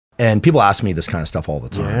And people ask me this kind of stuff all the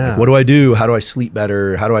time. Yeah. Like, what do I do? How do I sleep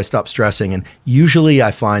better? How do I stop stressing? And usually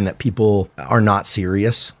I find that people are not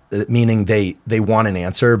serious, meaning they want an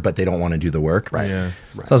answer, but they don't want to do the work. Right. Yeah.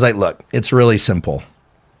 So I was like, look, it's really simple.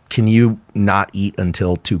 Can you not eat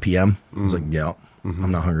until 2 p.m.? I was like, yeah.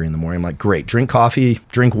 I'm not hungry in the morning. I'm like, great, drink coffee,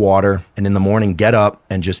 drink water, and in the morning, get up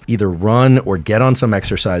and just either run or get on some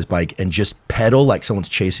exercise bike and just pedal like someone's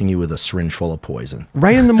chasing you with a syringe full of poison.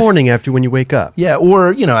 Right in the morning after when you wake up. Yeah,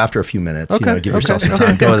 or, after a few minutes, give yourself some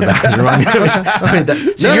time, go to the bathroom.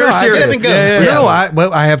 You're serious. Get up and go.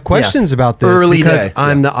 No, I have questions about this Early because day.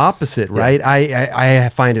 I'm the opposite, right? I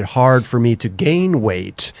find it hard for me to gain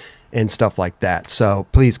weight and stuff like that. So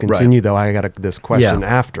please continue, though. I got this question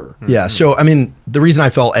after. Yeah. So, the reason I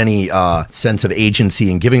felt any sense of agency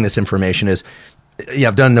in giving this information is,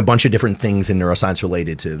 I've done a bunch of different things in neuroscience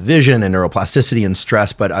related to vision and neuroplasticity and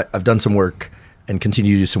stress, but I've done some work and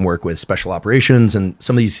continue to do some work with special operations and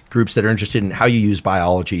some of these groups that are interested in how you use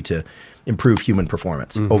biology to improve human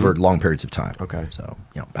performance over long periods of time. Okay. So,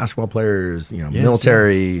 basketball players,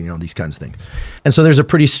 military, these kinds of things. And so there's a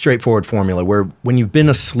pretty straightforward formula where when you've been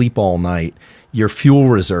asleep all night, your fuel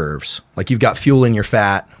reserves, like you've got fuel in your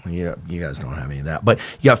fat, you guys don't have any of that, but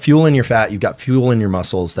you got fuel in your fat, you've got fuel in your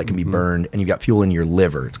muscles that can be burned, and you've got fuel in your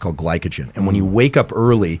liver. It's called glycogen. And when you wake up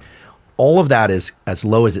early, all of that is as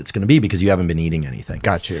low as it's going to be because you haven't been eating anything.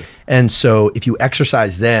 Got you. And so if you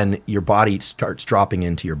exercise then, your body starts dropping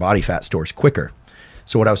into your body fat stores quicker.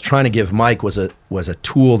 So what I was trying to give Mike was a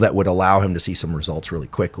tool that would allow him to see some results really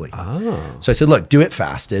quickly. Oh. So I said, look, do it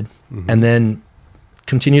fasted and then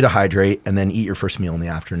continue to hydrate and then eat your first meal in the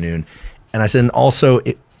afternoon. And I said, and also,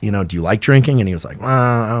 do you like drinking? And he was like, well,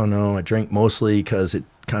 I don't know. I drink mostly because it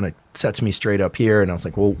kind of sets me straight up here. And I was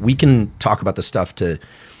like, well, we can talk about the stuff to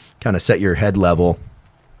kind of set your head level.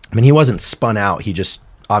 He wasn't spun out. He just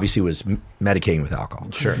obviously was medicating with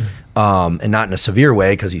alcohol. Sure. And not in a severe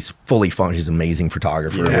way because he's fully functional. He's an amazing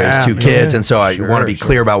photographer, raised 2 kids. And so I want to be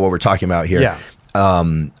clear about what we're talking about here. Yeah.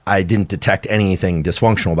 I didn't detect anything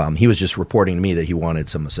dysfunctional about him. He was just reporting to me that he wanted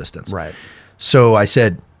some assistance. Right. So I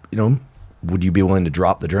said, would you be willing to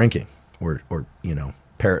drop the drinking or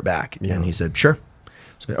pare it back? Yeah. And he said, sure.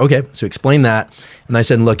 So, okay. So explain that. And I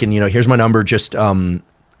said, look, and here's my number. Just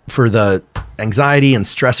for the anxiety and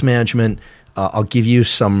stress management, I'll give you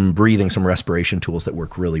some breathing, some respiration tools that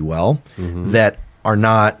work really well that are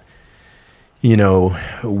not,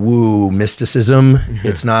 woo mysticism.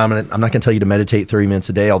 It's not, I'm not going to tell you to meditate 30 minutes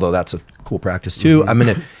a day, although that's a cool practice too. I'm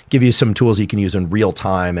going to give you some tools you can use in real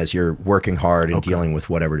time as you're working hard and dealing with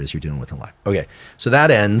whatever it is you're dealing with in life. Okay. So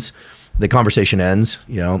that ends. The conversation ends,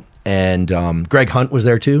 and Greg Hunt was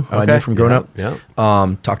there too. I knew from growing up. Yeah.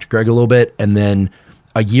 Talked to Greg a little bit. And then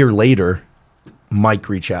a year later, Mike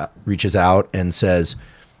reaches out and says,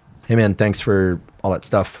 hey man, thanks for all that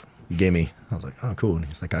stuff you gave me. I was like, oh, cool. And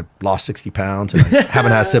he's like, I lost 60 pounds and I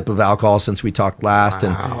haven't had a sip of alcohol since we talked last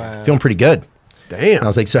and feeling pretty good. Damn. And I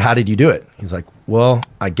was like, so how did you do it? He's like, well,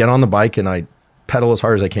 I get on the bike and I pedal as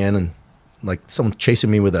hard as I can and like someone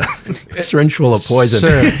chasing me with a syringe full of poison. Sure.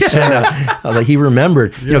 And I was like, he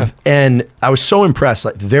remembered. And I was so impressed.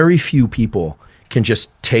 Like very few people can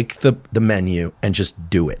just take the menu and just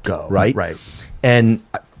do it. Go. Right? Right. And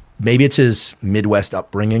maybe it's his Midwest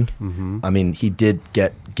upbringing. He did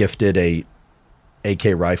get gifted a AK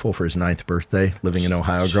rifle for his 9th birthday living in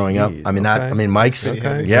Ohio growing up. Mike's,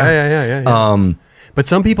 but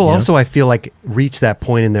some people also, I feel like, reach that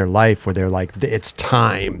point in their life where they're like, it's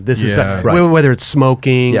time. This is whether it's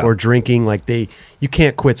smoking or drinking, like you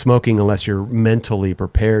can't quit smoking unless you're mentally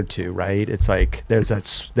prepared to, right? It's like there's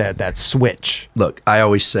that switch. Look, I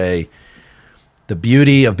always say the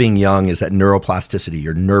beauty of being young is that neuroplasticity,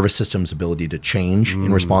 your nervous system's ability to change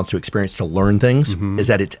in response to experience, to learn things, is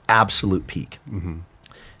at its absolute peak.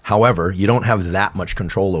 However, you don't have that much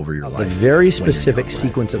control over your life. A very specific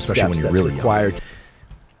sequence of steps that's required.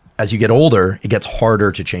 As you get older, it gets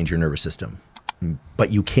harder to change your nervous system,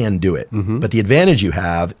 but you can do it. But the advantage you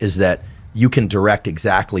have is that you can direct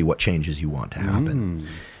exactly what changes you want to happen.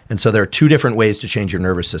 And so there are 2 different ways to change your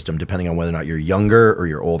nervous system depending on whether or not you're younger or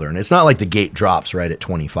you're older. And it's not like the gate drops right at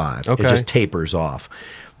 25. It just tapers off.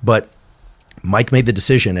 But Mike made the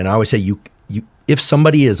decision, and I always say, if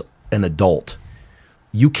somebody is an adult,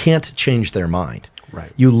 you can't change their mind.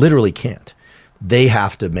 Right. You literally can't. They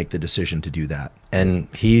have to make the decision to do that.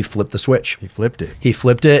 And he flipped the switch. He flipped it. He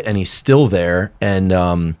flipped it, and he's still there. And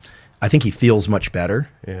I think he feels much better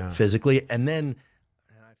physically. And then